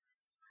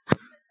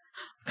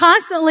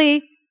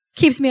 constantly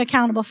keeps me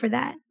accountable for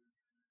that.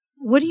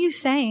 What are you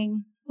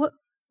saying?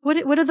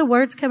 What are the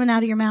words coming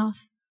out of your mouth?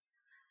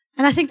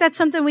 And I think that's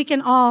something we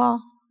can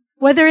all,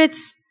 whether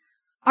it's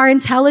our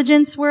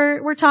intelligence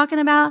we're talking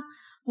about,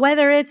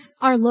 whether it's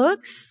our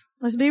looks,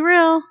 let's be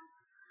real,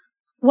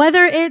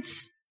 whether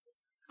it's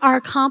our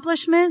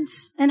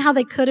accomplishments and how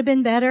they could have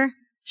been better,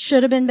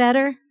 should have been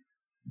better,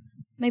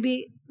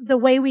 maybe the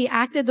way we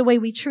acted, the way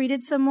we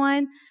treated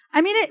someone.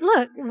 I mean,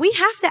 look, we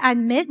have to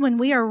admit when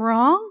we are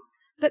wrong,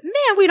 but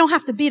man, we don't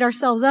have to beat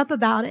ourselves up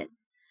about it.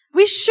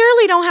 We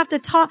surely don't have to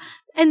talk,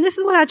 and this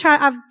is what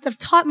I've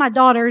taught my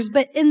daughters,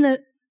 but in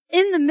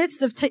the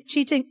midst of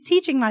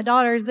teaching my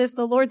daughters this,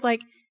 the Lord's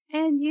like,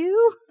 and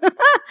you?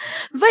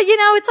 But you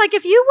know, it's like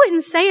if you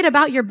wouldn't say it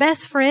about your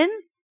best friend,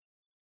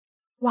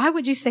 why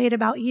would you say it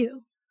about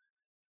you?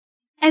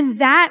 And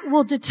that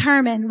will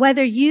determine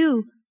whether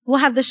you will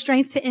have the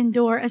strength to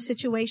endure a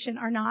situation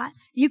or not.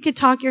 You could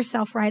talk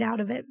yourself right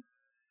out of it.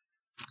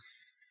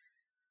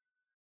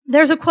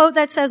 There's a quote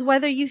that says,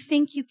 whether you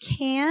think you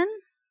can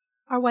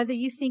or whether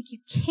you think you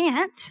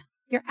can't,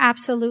 you're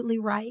absolutely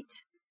right.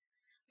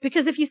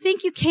 Because if you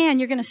think you can,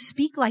 you're going to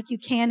speak like you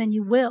can and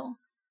you will.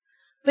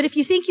 But if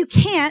you think you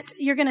can't,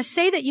 you're going to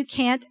say that you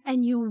can't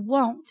and you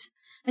won't.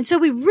 And so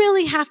we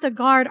really have to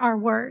guard our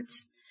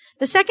words.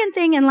 The second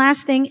thing and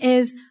last thing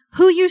is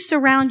who you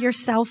surround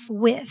yourself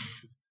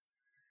with.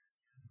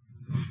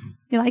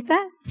 You like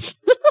that?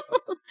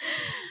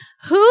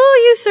 Who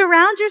you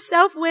surround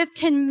yourself with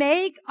can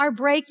make or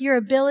break your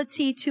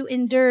ability to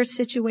endure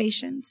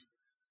situations.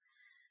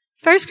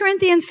 1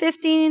 Corinthians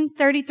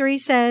 15:33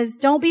 says,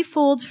 don't be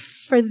fooled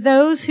for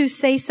those who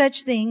say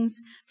such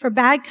things, for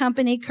bad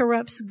company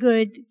corrupts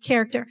good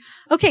character.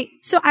 Okay,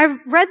 so I've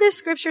read this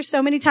scripture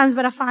so many times,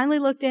 but I finally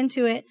looked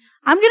into it.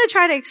 I'm going to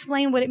try to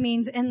explain what it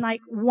means in like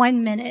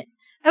 1 minute.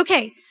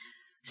 Okay,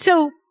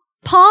 so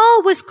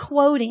Paul was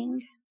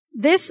quoting,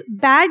 this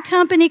bad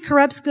company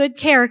corrupts good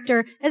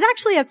character is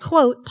actually a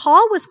quote.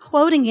 Paul was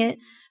quoting it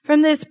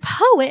from this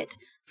poet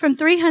from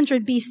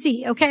 300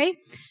 BC, okay?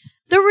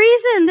 The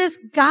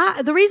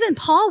reason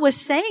Paul was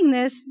saying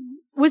this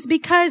was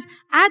because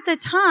at the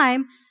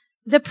time,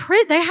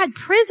 they had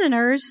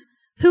prisoners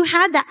who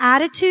had the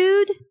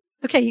attitude.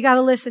 Okay, you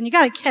gotta listen. You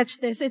gotta catch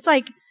this. It's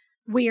like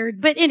weird.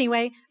 But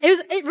anyway,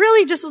 it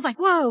really just was like,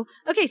 whoa.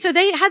 Okay, so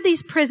they had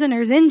these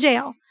prisoners in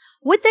jail.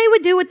 What they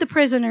would do with the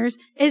prisoners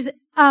is,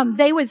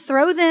 they would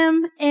throw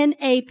them in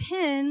a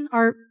pen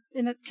or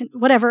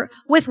whatever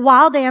with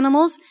wild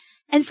animals.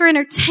 And for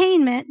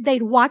entertainment,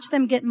 they'd watch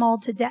them get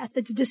mauled to death.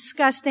 It's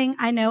disgusting,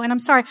 I know. And I'm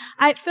sorry.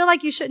 I feel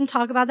like you shouldn't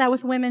talk about that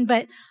with women,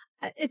 but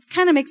it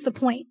kind of makes the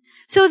point.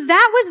 So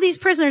that was these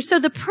prisoners. So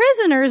the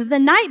prisoners, the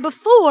night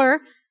before,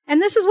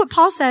 and this is what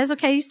Paul says,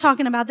 okay, he's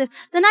talking about this.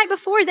 The night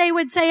before, they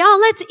would say, oh,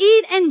 let's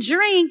eat and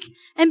drink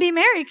and be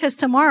merry because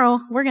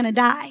tomorrow we're going to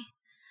die.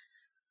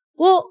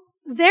 Well,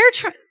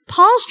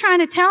 Paul's trying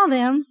to tell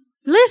them,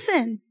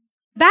 listen,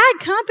 bad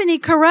company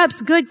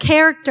corrupts good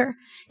character.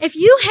 If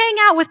you hang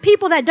out with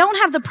people that don't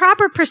have the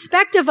proper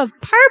perspective of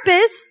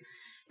purpose,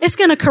 it's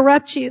going to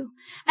corrupt you.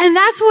 And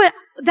that's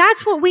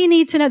what we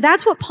need to know.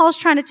 That's what Paul's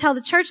trying to tell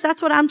the church.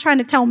 That's what I'm trying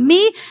to tell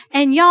me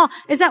and y'all,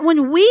 is that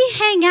when we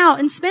hang out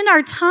and spend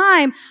our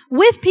time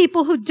with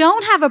people who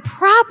don't have a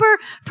proper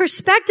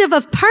perspective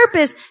of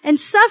purpose and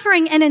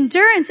suffering and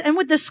endurance and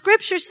what the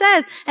scripture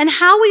says and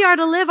how we are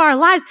to live our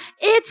lives,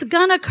 it's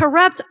going to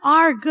corrupt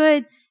our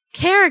good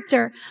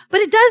character.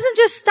 But it doesn't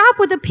just stop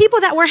with the people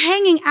that we're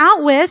hanging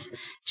out with,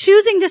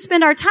 choosing to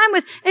spend our time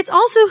with. It's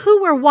also who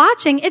we're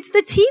watching. It's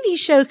the TV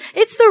shows.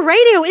 It's the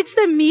radio. It's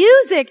the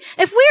music.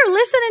 If we are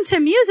listening to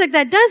music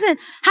that doesn't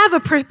have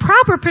a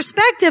proper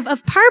perspective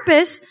of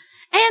purpose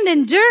And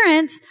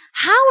endurance,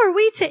 how are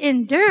we to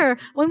endure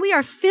when we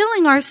are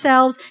filling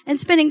ourselves and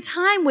spending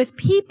time with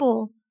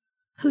people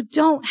who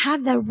don't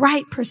have the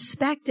right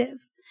perspective?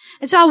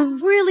 And so I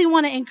really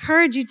want to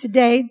encourage you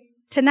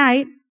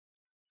tonight,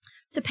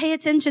 to pay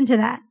attention to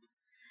that.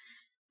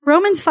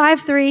 Romans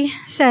 5:3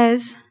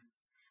 says,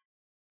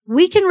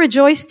 we can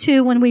rejoice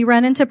too when we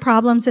run into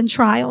problems and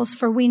trials,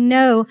 for we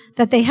know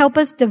that they help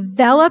us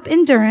develop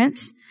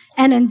endurance,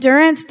 and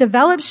endurance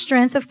develops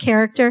strength of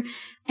character,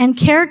 and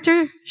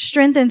character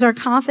strengthens our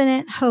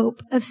confident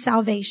hope of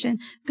salvation.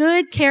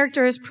 Good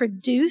character is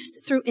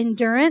produced through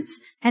endurance,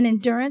 and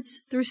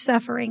endurance through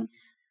suffering.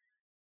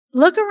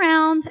 Look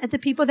around at the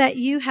people that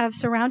you have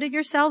surrounded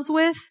yourselves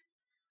with.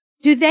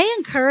 Do they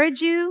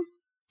encourage you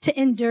to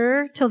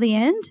endure till the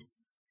end?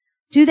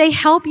 Do they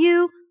help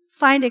you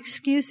find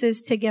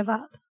excuses to give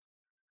up?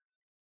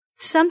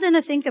 Something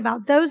to think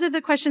about. Those are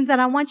the questions that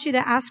I want you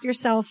to ask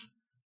yourself.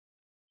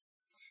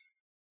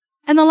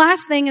 And the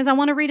last thing is I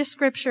want to read a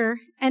scripture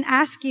and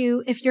ask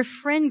you if your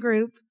friend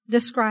group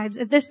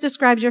if this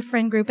describes your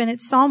friend group, and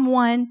it's Psalm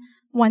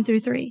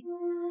 1:1-3.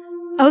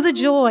 Oh, the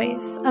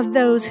joys of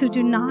those who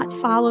do not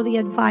follow the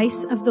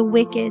advice of the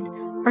wicked,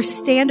 or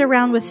stand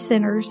around with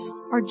sinners,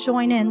 or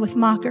join in with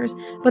mockers.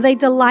 But they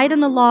delight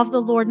in the law of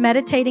the Lord,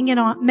 meditating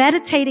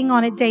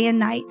on it day and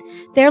night.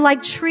 They're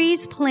like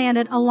trees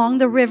planted along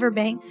the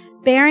riverbank,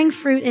 bearing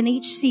fruit in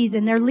each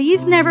season. Their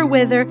leaves never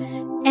wither,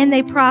 and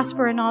they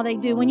prosper in all they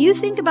do. When you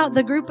think about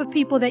the group of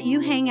people that you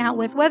hang out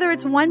with, whether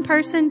it's one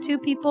person, two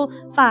people,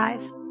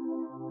 5,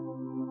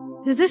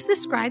 does this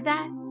describe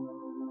that?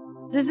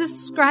 Does this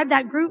describe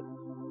that group?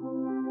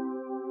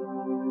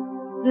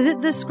 Does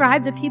it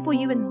describe the people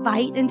you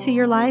invite into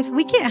your life?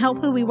 We can't help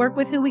who we work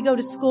with, who we go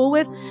to school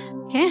with.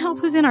 Can't help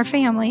who's in our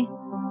family.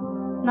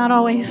 Not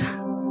always.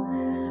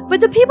 But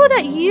the people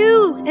that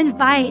you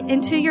invite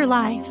into your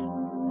life,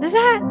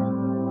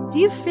 do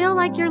you feel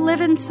like you're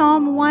living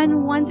Psalm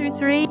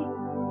 1:1-3?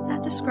 Does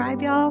that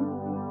describe y'all?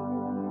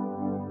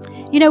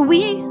 You know,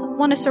 we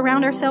want to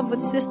surround ourselves with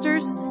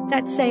sisters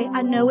that say,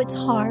 I know it's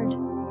hard.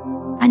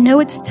 I know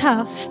it's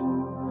tough,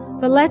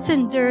 but let's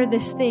endure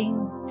this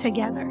thing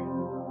together.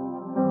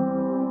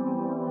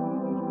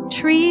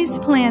 Trees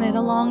planted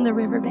along the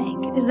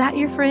riverbank. Is that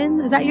your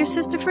friend? Is that your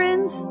sister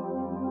friends?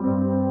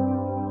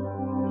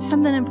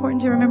 Something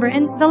important to remember.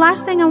 And the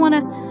last thing I want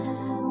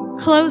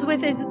to close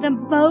with is the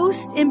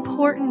most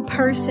important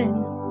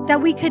person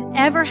that we could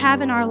ever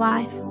have in our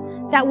life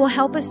that will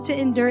help us to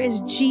endure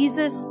is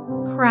Jesus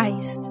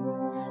Christ.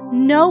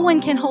 No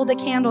one can hold a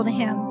candle to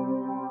him.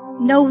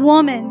 No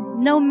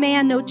woman, no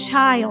man, no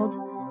child,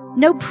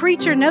 no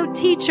preacher, no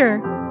teacher,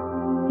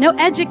 no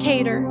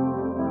educator.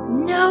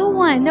 No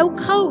one, no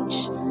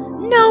coach,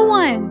 no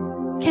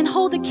one can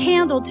hold a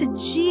candle to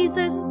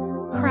Jesus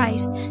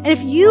Christ. And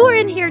if you are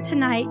in here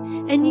tonight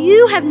and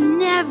you have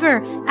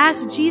never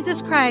asked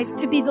Jesus Christ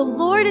to be the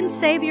Lord and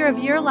Savior of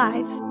your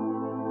life,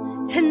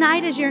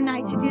 tonight is your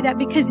night to do that,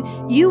 because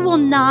you will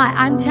not,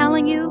 I'm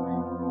telling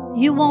you,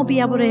 you won't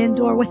be able to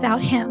endure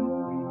without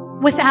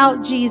him,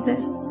 without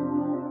Jesus.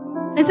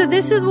 And so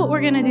this is what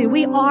we're going to do.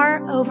 We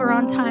are over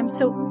on time.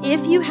 So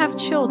if you have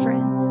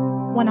children,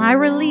 when I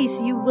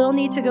release, you will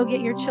need to go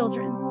get your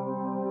children.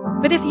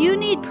 But if you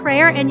need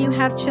prayer and you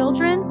have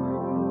children,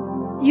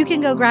 you can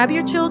go grab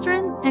your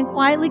children and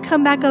quietly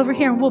come back over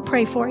here and we'll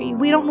pray for you.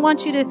 We don't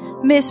want you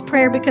to miss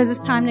prayer because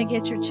it's time to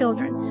get your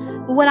children.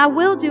 But what I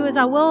will do is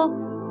I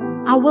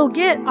will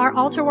get our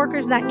altar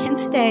workers that can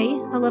stay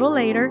a little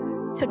later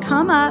to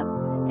come up.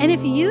 And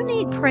if you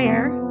need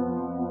prayer,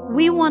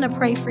 we want to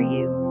pray for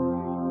you.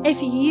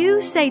 If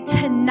you say,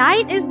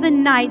 tonight is the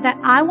night that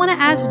I want to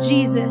ask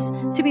Jesus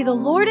to be the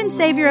Lord and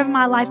Savior of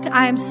my life,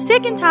 I am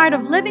sick and tired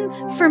of living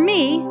for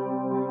me,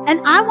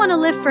 and I want to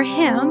live for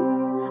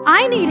him.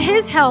 I need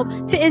his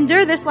help to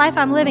endure this life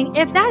I'm living.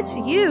 If that's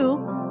you,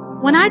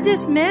 when I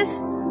dismiss,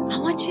 I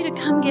want you to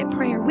come get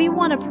prayer. We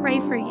want to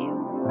pray for you.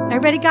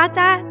 Everybody got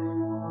that?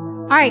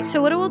 All right,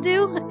 so what I will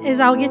do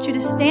is I'll get you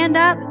to stand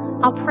up.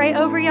 I'll pray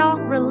over y'all,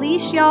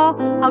 release y'all.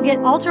 I'll get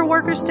altar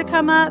workers to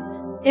come up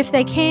if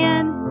they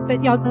can.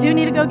 But y'all do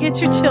need to go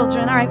get your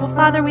children. All right. Well,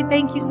 Father, we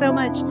thank you so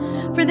much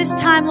for this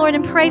time, Lord,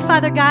 and pray,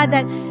 Father God,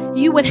 that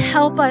you would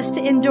help us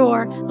to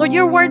endure. Lord,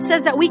 your word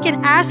says that we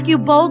can ask you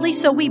boldly,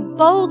 so we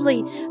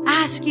boldly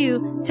ask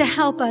you to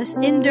help us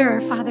endure,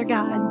 Father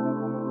God.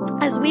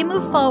 As we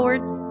move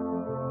forward,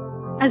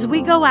 as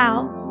we go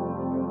out,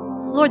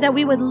 Lord, that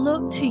we would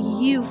look to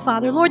you,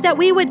 Father. Lord, that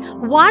we would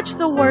watch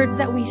the words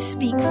that we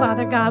speak,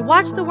 Father God.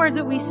 Watch the words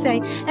that we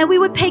say. And we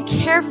would pay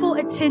careful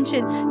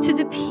attention to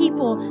the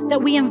people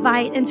that we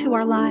invite into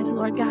our lives,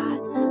 Lord God.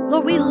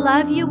 Lord, we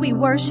love you. We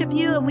worship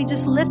you. And we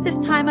just lift this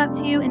time up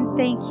to you and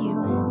thank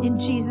you. In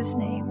Jesus'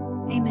 name,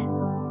 amen.